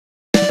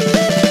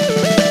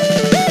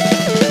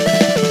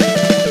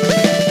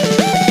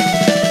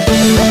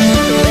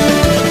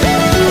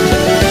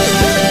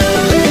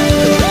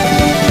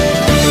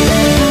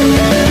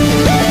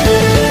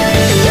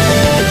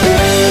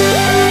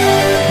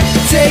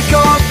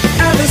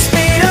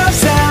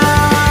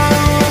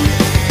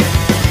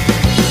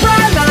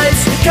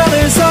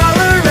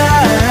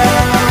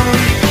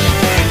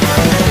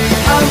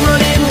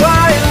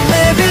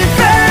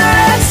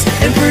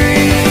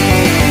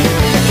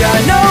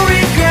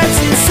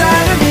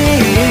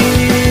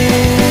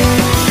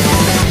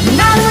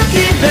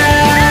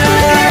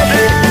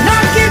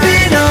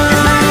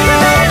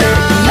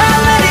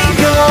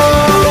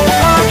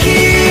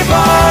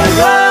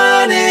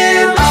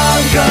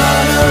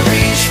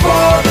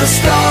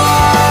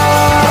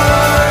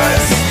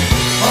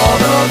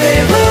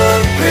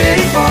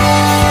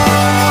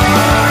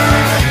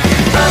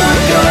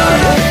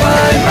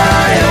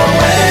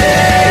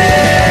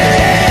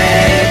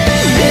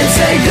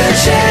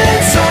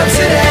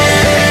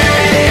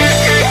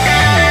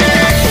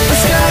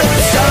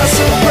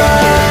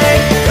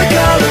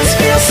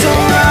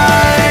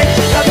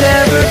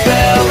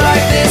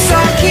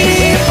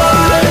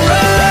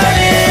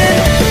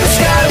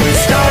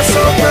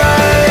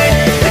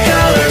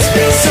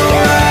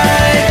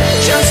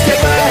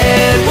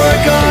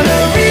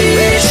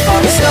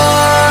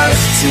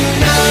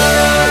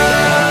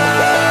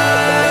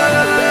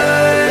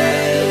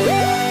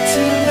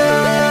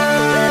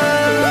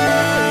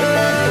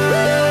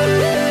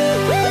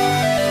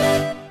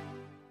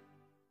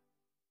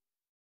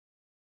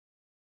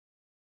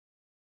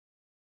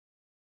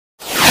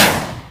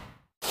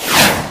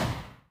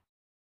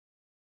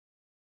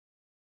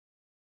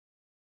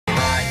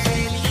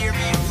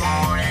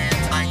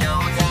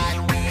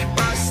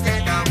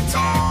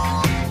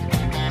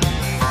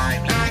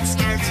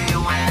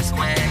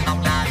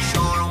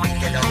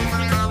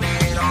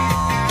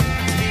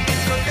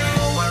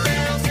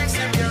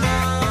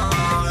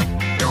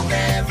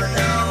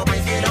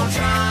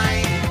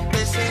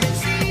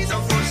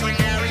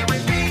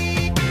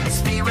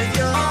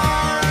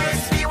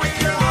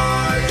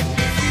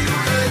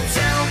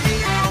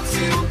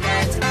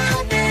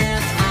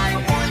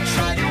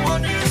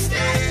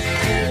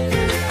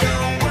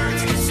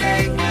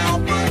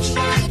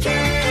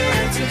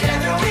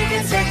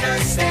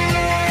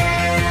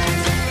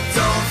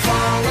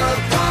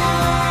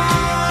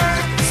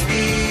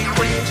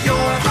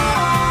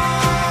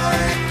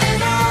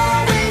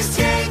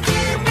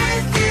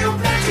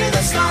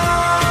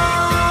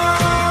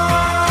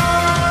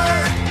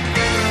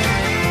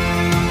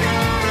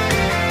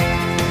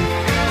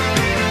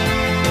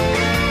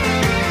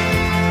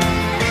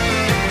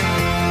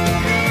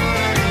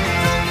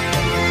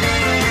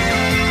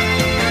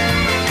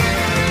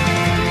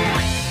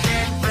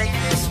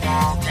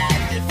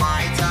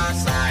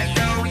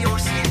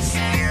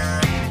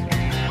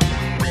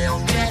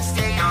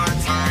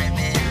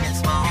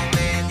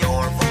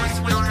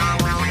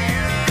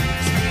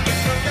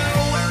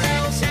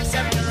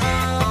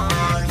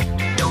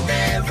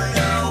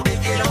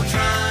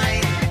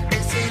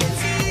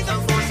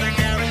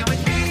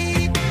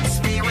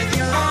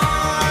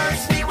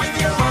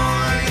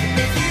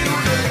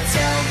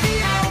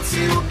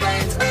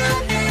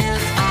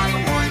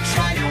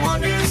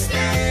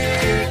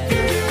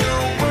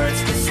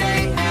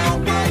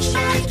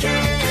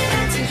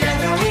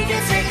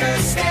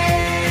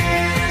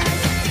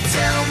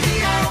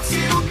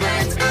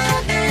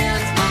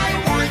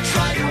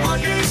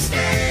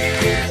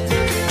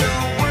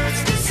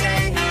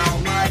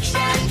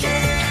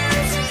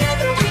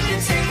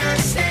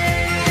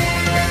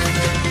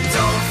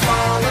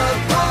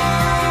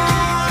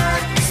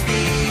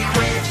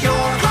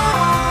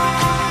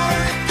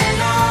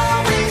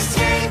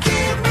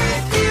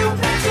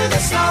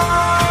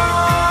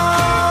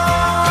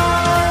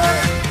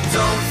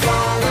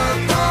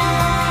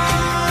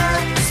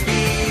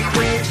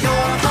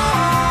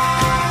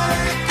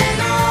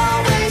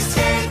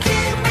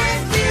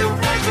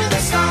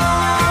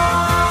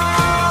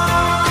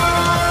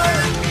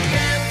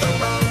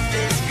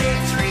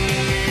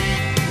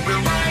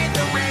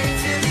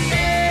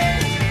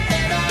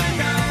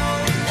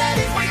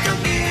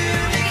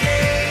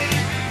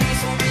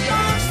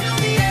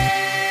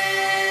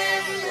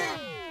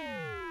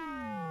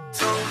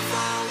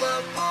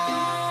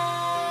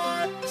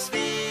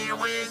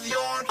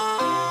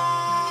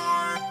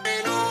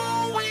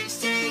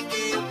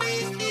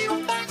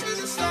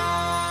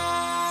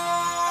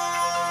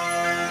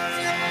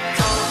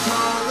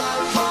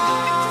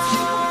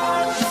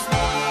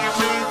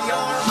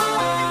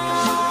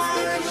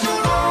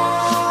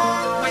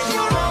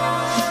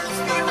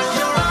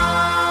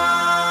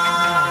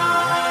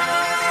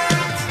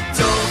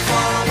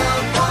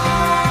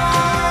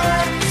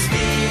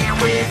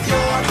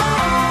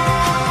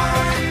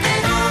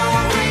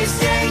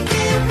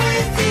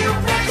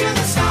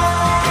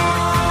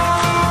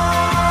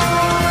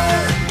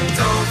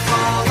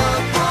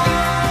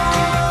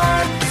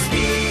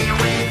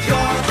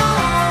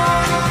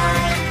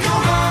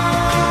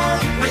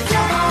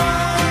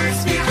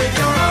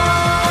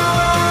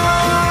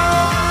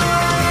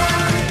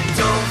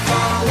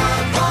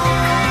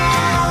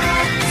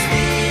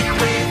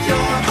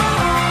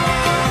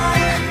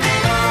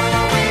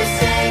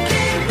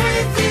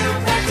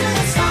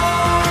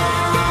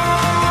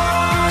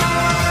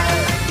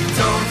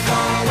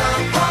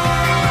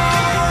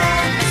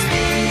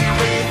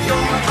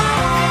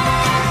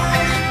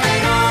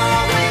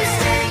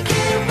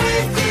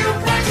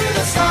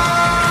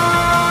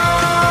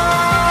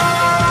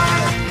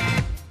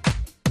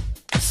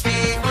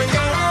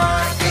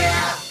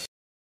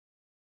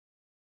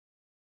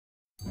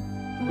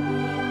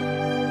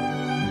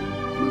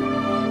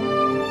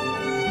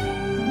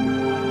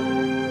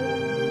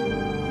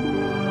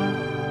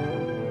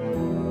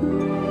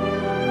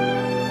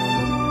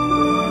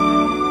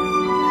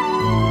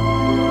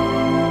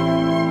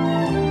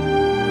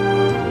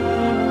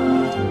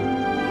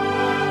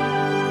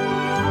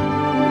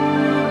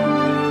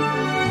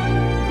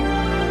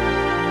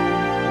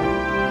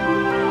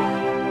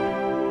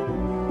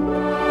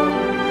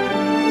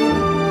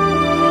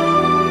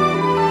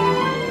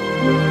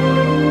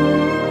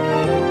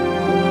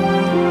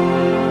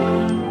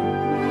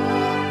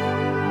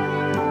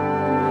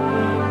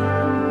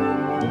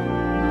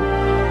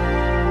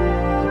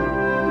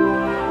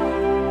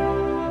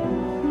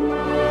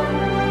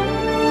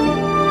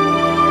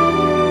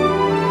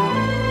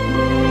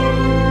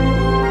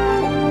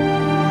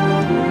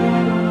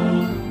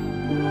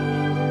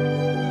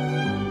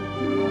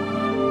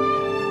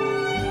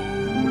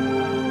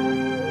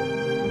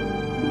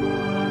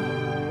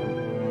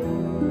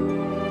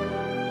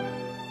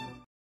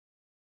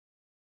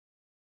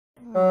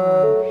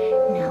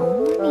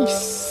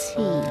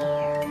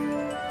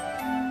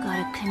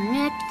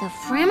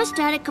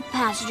static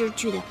capacitor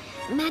to the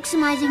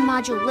maximizing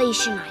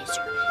modulationizer.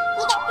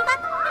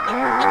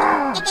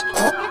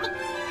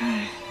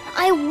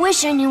 I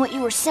wish I knew what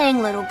you were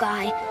saying, little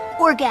guy,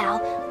 or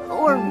gal,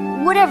 or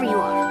whatever you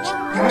are.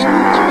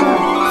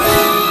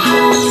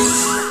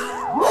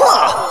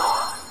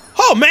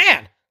 Oh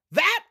man,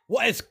 that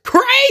was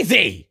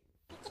crazy!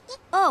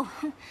 Oh,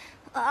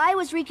 I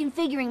was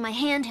reconfiguring my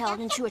handheld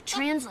into a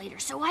translator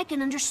so I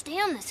can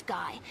understand this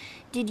guy.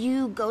 Did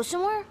you go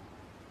somewhere?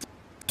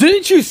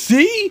 Didn't you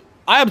see?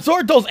 I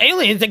absorbed those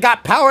aliens and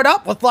got powered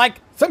up with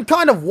like some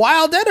kind of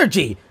wild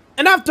energy.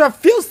 And after a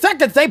few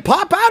seconds, they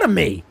pop out of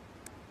me.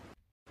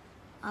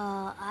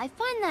 I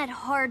find that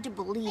hard to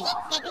believe.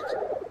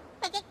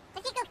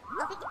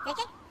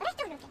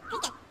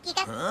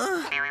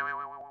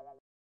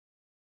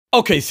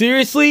 Okay,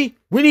 seriously?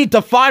 We need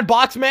to find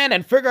Boxman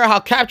and figure out how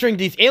capturing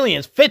these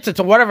aliens fits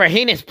into whatever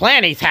heinous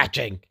plan he's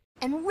hatching.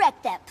 And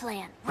wreck that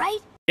plan, right?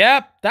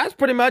 Yep, that's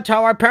pretty much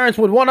how our parents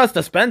would want us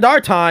to spend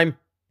our time.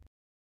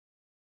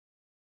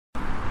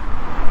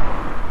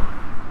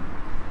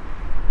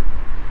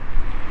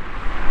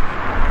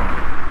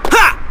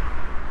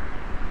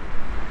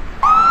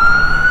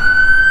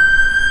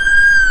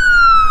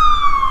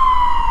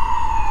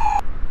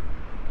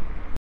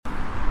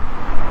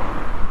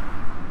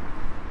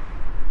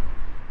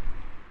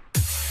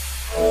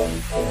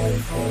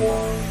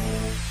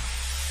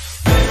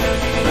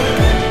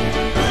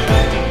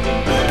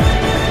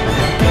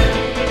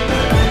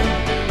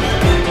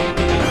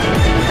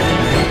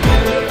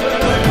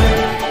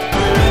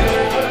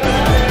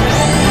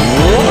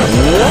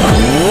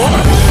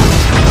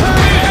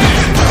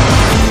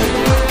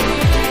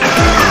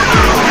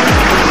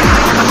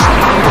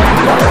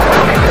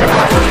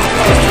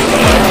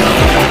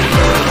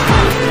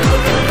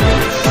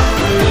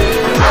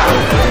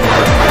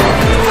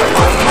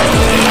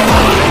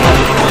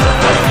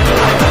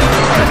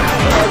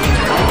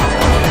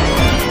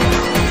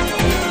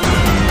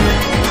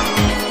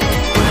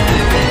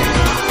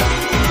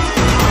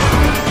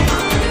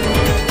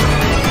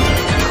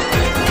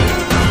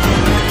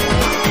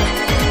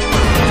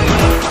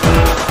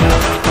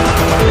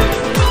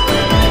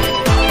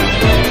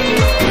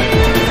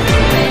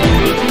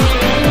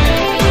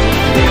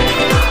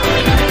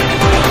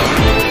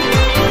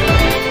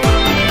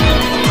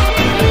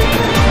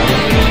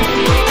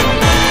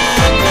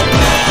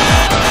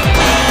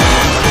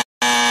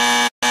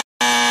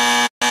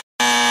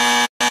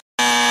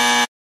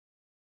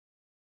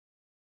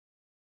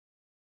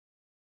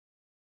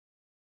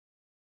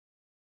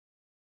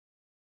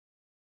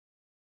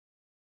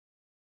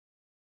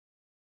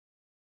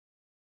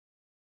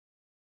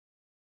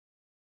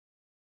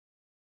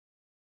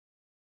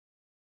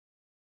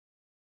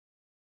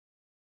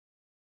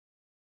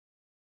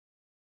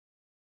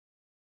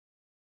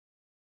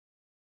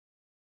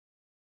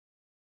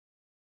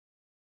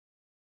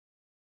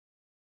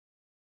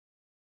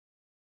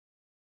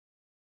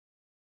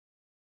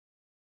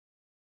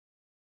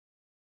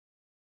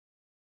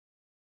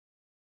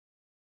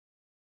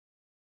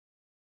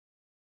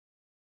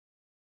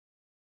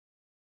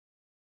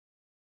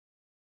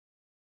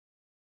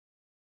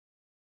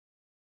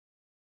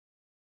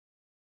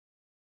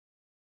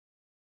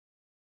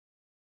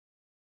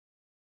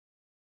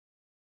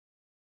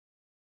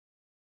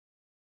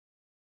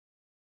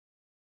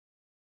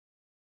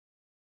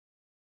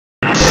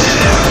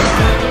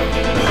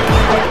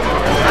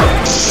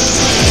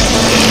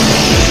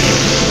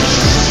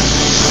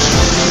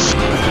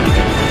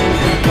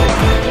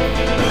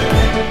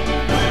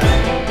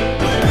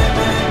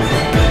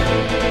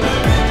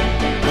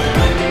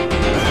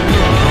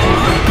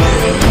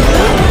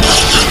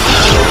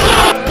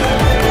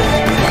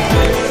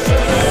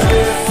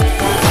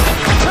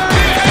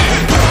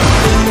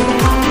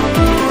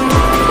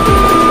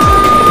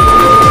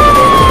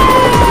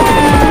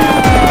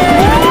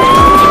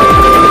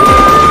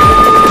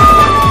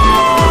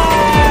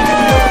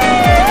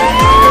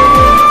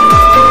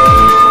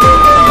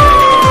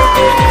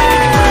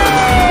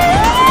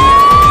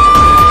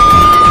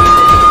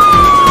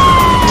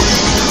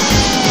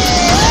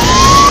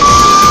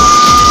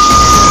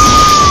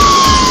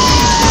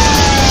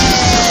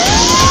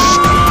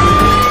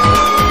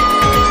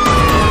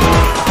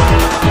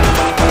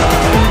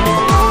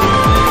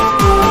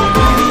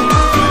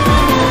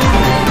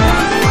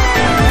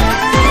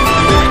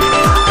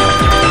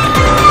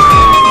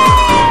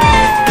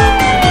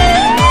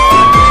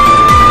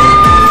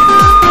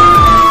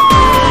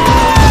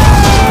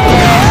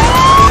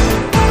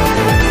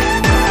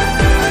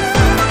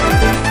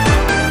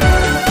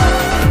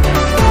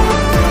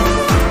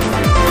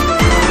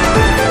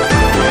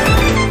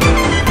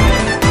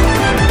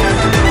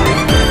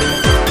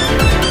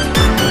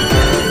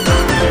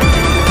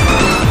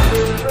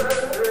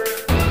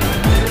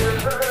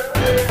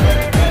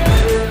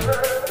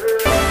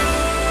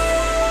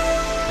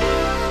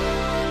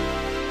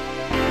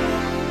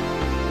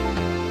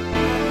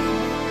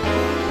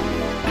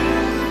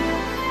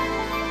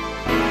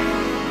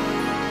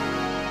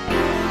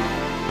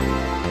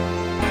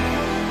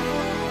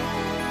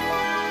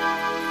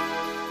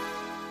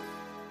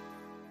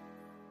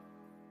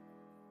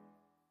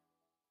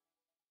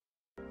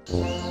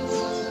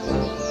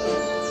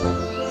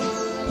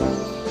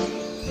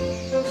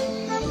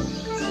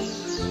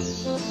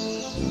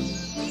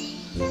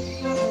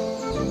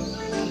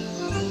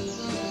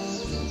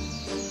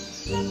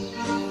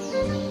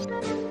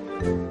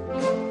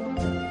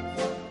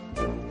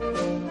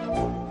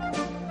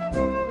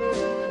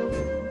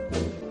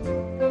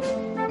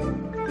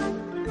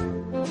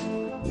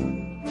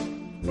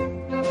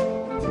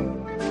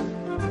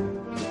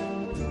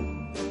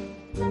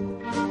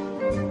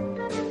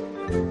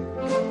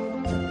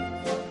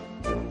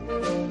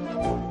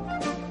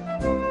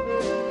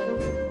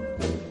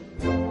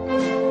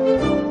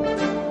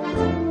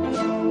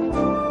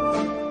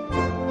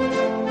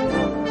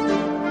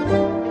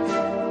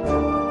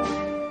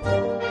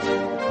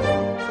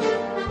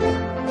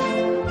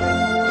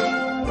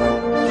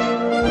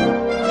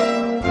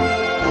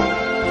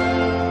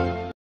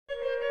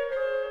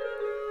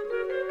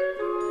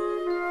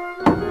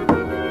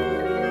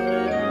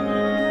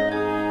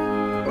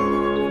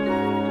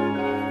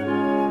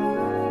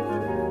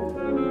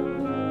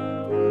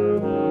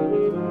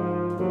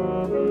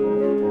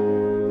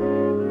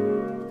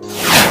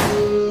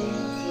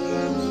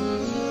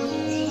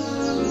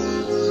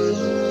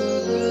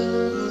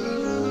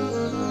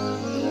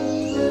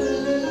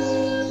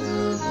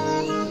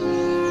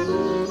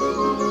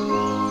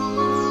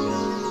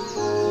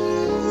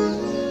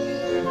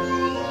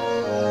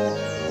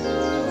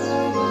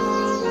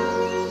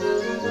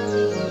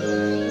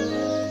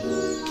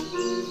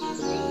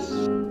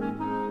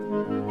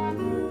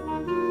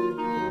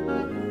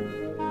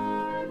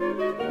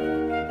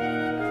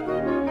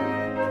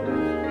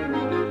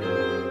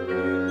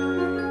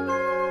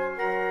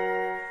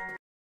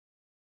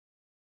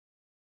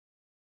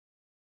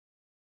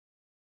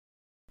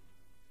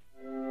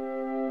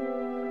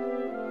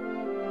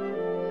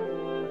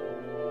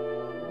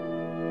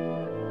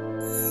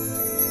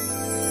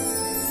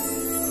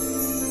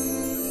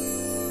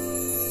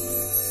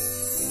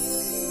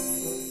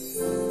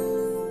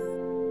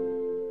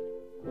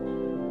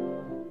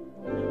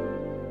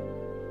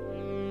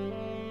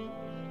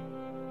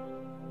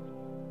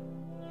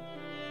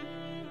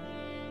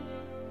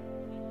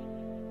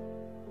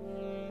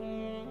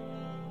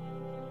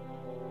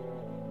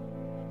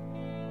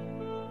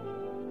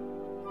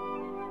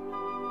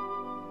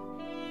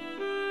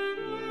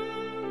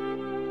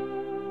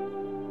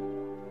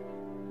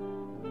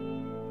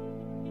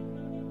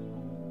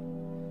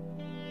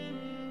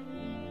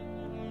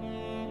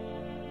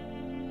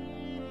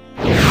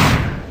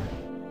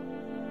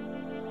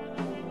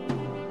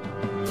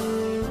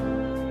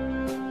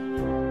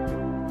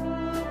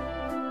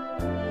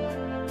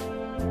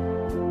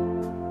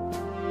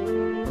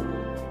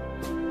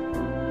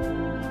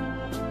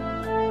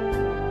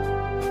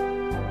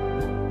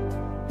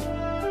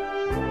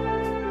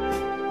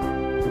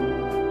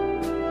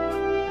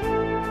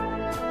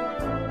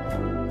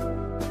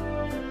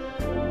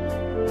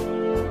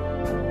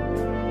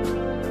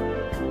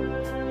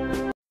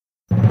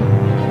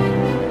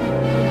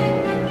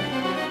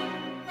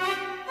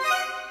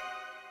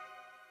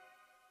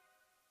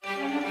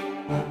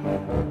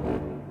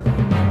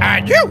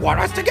 And you want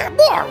us to get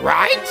more,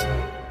 right?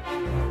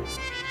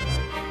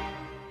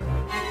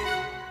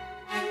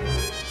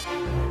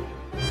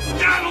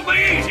 That'll be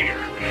easier.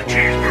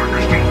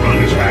 Cheeseburgers don't run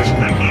as fast as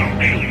them little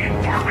alien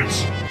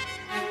varmints.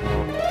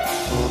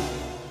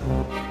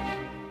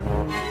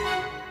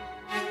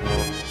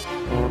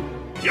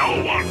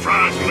 Y'all want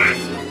fries with that?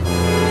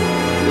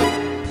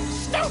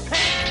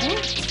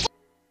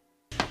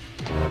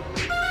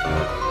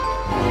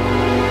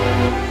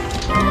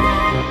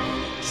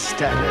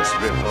 Status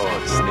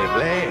report,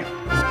 Snibbly.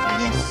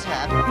 Yes,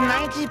 sir.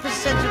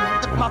 90% of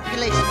the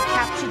population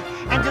captured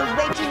and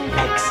awaiting...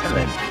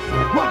 Excellent.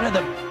 What are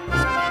the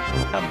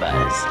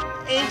numbers?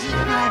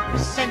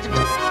 85% of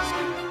the...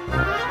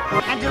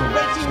 and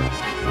awaiting...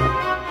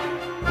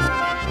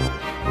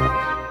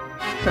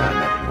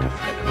 Nothing to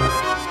fret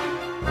about.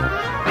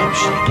 I'm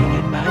shaking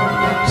in my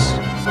boots.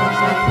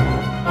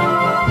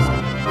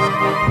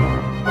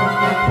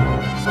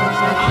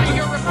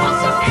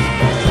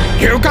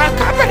 You got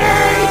company!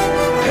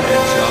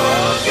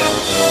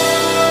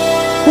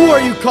 Who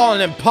are you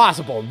calling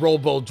impossible,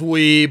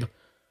 robo-dweeb?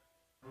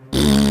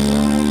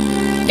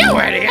 You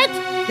idiot!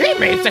 He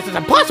means this is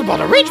impossible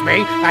to reach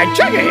me, and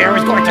Junior here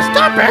is going to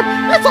stop him.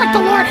 It's like the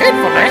Lord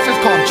Hatefulness is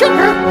called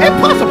Junior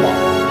impossible.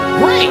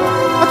 Great!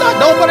 I thought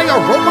nobody or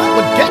robot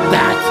would get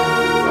that.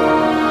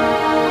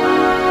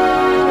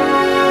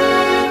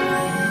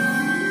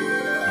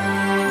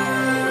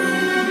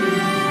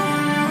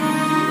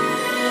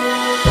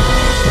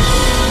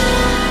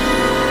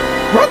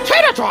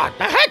 Rotatatron!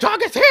 The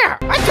hedgehog is here!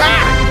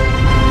 Attack!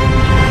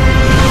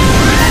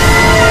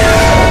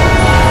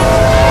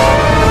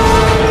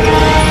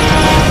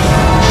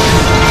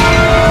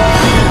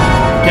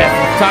 Guess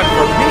it's time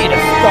for me to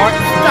start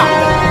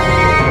stopping.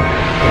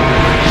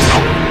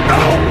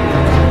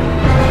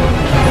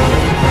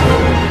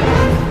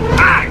 I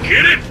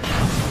get it!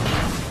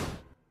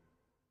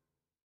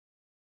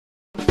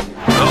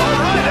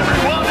 Alright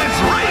everyone, it's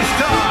race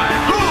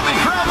time! Who will be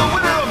crowned the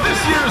winner of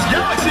this year's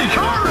Galaxy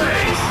Car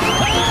Race?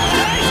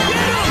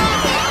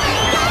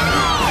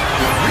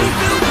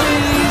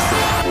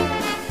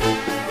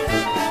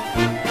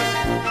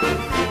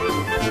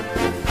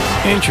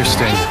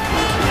 Interesting.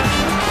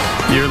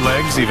 Your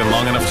legs even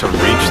long enough to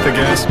reach the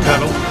gas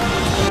pedal?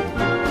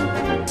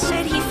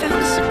 Said he found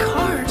us a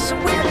car, so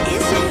where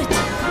is it?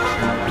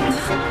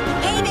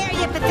 Hey there,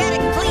 you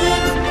pathetic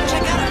plebes!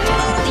 Check out our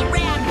totally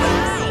rad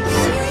ride!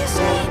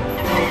 Seriously?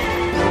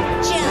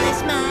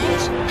 Jealous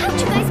much? How'd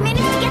you guys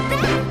manage to get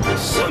that?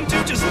 Some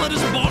dude just let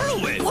us borrow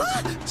it!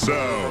 What? So,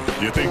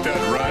 you think that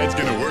ride's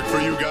gonna work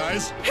for you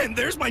guys? And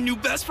there's my new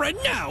best friend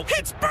now!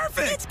 It's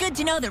perfect! It's good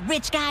to know that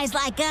rich guys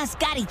like us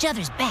got each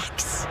other's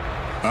backs.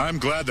 I'm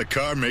glad the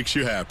car makes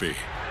you happy.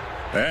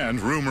 And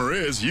rumor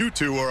is you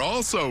two are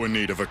also in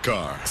need of a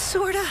car.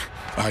 Sorta.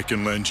 I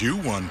can lend you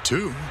one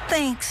too.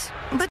 Thanks.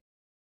 But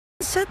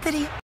said that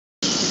he...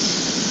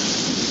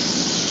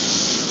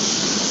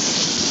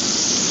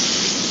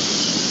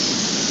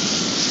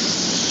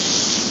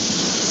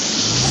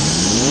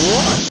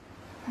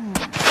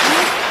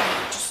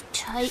 Just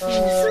tighten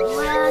this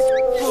last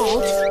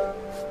bolt.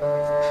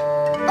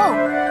 Oh,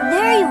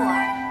 there you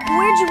are.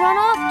 Where'd you run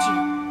off to?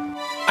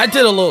 I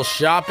did a little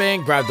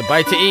shopping, grabbed a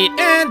bite to eat,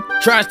 and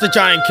trashed the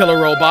giant killer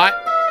robot.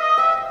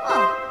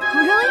 Oh,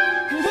 really?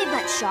 They've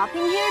got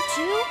shopping here,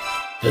 too?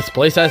 This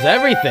place has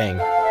everything.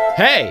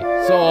 Hey,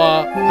 so,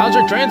 how's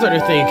your translator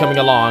thing coming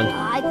along?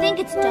 I think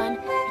it's done.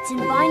 It's in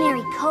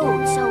binary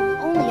code, so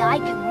only I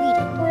can read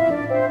it.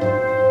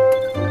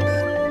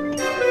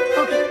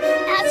 Okay,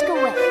 ask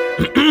away.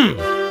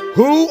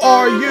 Who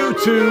are you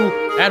two,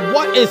 and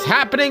what is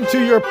happening to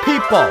your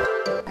people?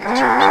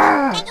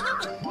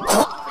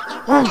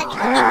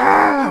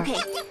 Okay,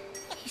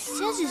 he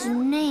says his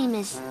name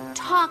is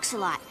Talks a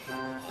Lot,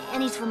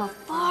 and he's from a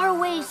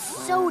faraway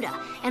soda,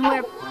 and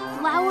where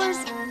flowers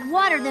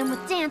water them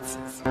with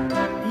dances.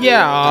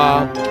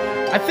 Yeah,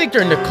 I think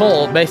they're in the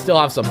cold, may still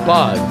have some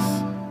bugs.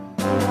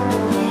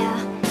 Yeah,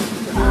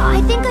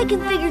 I think I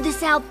can figure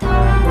this out,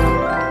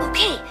 though.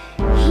 Okay,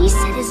 he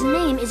said his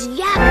name is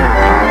Yabu.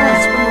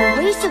 He's from a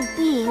race of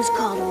beings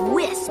called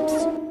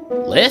wisps.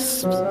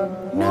 Lisps?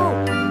 No,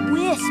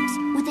 wisps,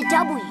 with a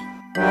W.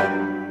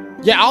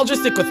 Yeah, I'll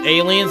just stick with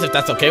aliens if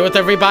that's okay with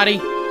everybody.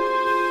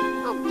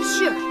 Oh,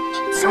 sure.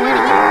 So anyway,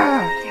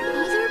 they're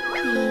either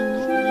being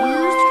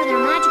used for their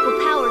magical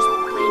powers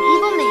by an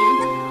evil man,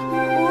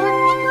 or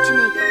to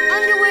make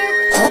underwear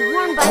to be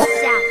worn by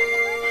Sally.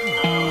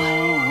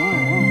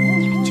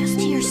 You can just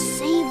hear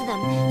save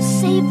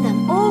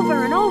them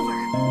over and over.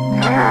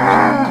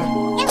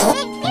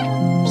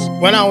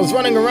 When I was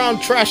running around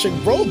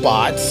trashing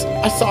robots,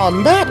 I saw a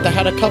map that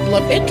had a couple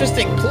of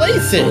interesting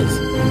places.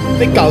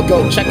 Think I'll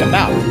go check them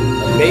out,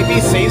 and maybe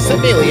save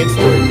some aliens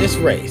during this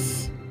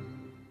race.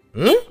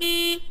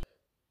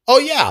 Oh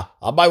yeah,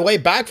 on my way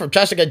back from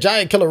trashing a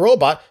giant killer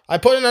robot, I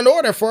put in an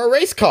order for a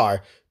race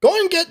car. Go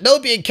and get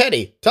Nobi and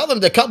Kenny. Tell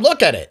them to come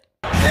look at it.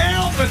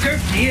 Help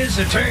Albuquerque is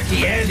a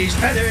turkey, and he's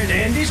feathered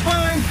and he's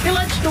fine. He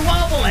likes to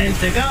wobble and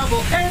to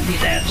gobble, and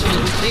he's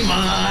absolutely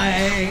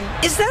mine.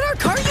 Is that our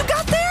car you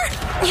got there?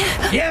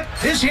 Yep,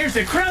 this here's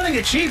the crowning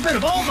achievement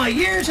of all my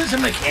years as a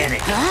mechanic.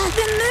 Then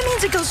that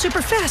means it goes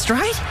super fast,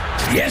 right?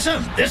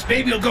 Yes'm, this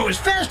baby will go as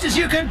fast as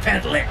you can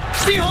pedal it.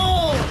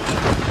 Behold!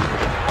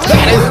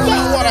 That is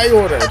not what I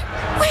ordered.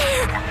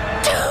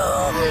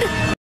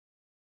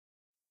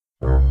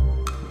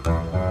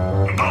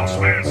 The mouse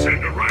man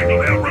said to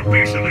wrangle every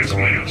piece of this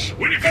mess.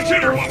 When you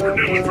consider what we're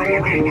doing from a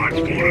robot's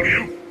point of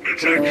view,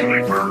 it's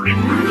actually pretty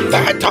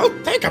impressive.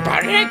 Don't think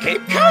about it and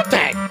keep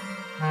counting.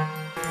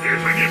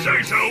 If you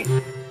say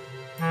so.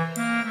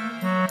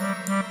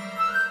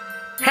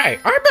 Hey,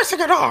 I'm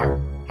missing an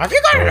arm. Have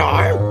you got an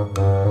arm?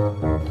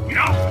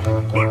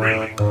 No, but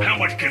really, how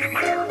much can it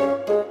matter?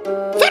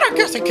 Then I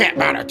guess it can't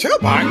matter too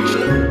much.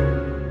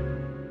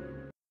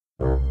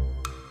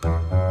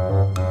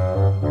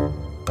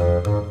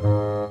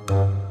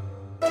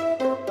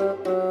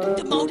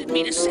 Demoted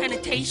me to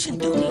sanitation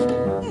duty.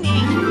 Me?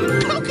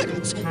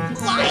 Coconuts!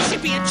 I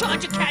should be in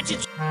charge of catching.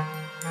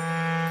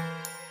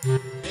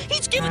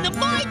 He's giving them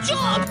my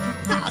job!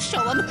 I'll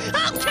show him!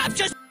 I'll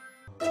capture...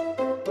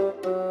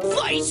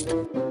 Feist!